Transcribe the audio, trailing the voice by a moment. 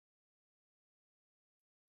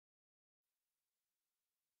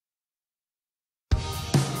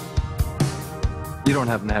You don't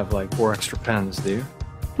happen to have, like, 4 extra pens, do you?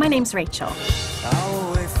 My name's Rachel.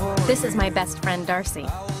 This is my best friend, Darcy.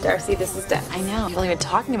 Darcy, this is Deb. I know. You've only been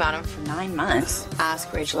talking about him for 9 months.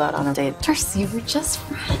 Ask Rachel out on a date. Darcy, we're just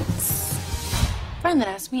friends. Friend that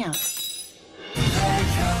asked me out.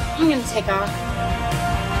 I'm gonna take off.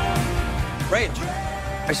 Rachel.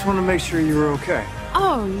 I just want to make sure you were okay.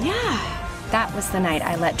 Oh, yeah. That was the night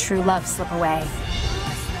I let true love slip away.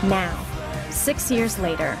 Now, 6 years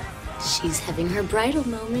later. She's having her bridal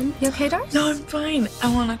moment. You okay, Darcy? No, I'm fine.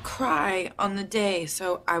 I want to cry on the day,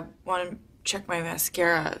 so I want to check my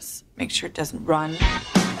mascaras. Make sure it doesn't run.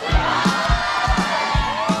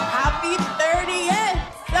 Happy 30th!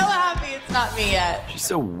 So happy it's not me yet. She's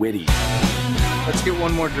so witty. Let's get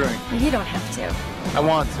one more drink. You don't have to. I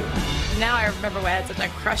want to. Now I remember why I had such a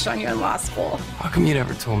crush on you in law school. How come you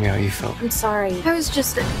never told me how you felt? I'm sorry. I was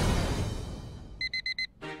just...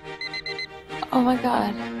 Oh my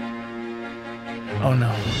God. Oh,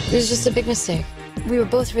 no. It was just a big mistake. We were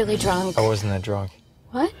both really drunk. I wasn't that drunk.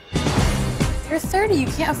 What? You're 30. You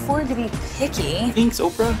can't afford to be picky. Thanks,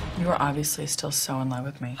 Oprah. You were obviously still so in love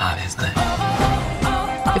with me. Obviously.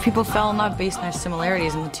 If people fell in love based on their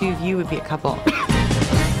similarities, and the two of you would be a couple.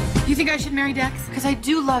 You think I should marry Dex? Because I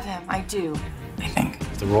do love him. I do. I think.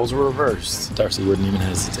 If the roles were reversed, Darcy wouldn't even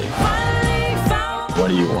hesitate. What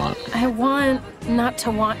do you want? I want not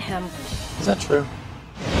to want him. Is that true?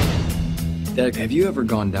 Dad, have you ever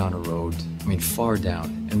gone down a road, I mean far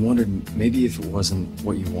down, and wondered maybe if it wasn't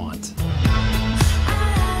what you want?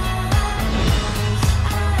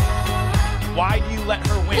 Why do you let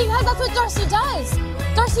her win? Yeah, that's what Darcy does.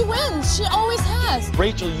 Darcy wins. She always has.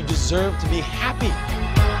 Rachel, you deserve to be happy.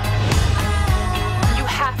 You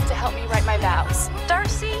have to help me write my vows.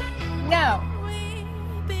 Darcy? No.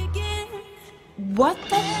 What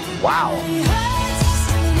the? Wow.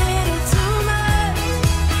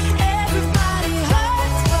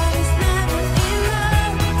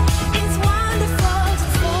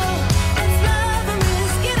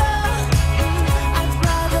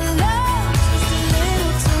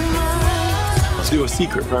 Let's do a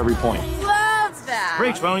secret for every point. Love that.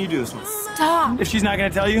 Rach, why don't you do this one? Stop. If she's not gonna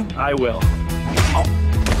tell you, I will. Oh.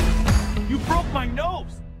 You broke my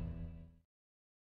nose!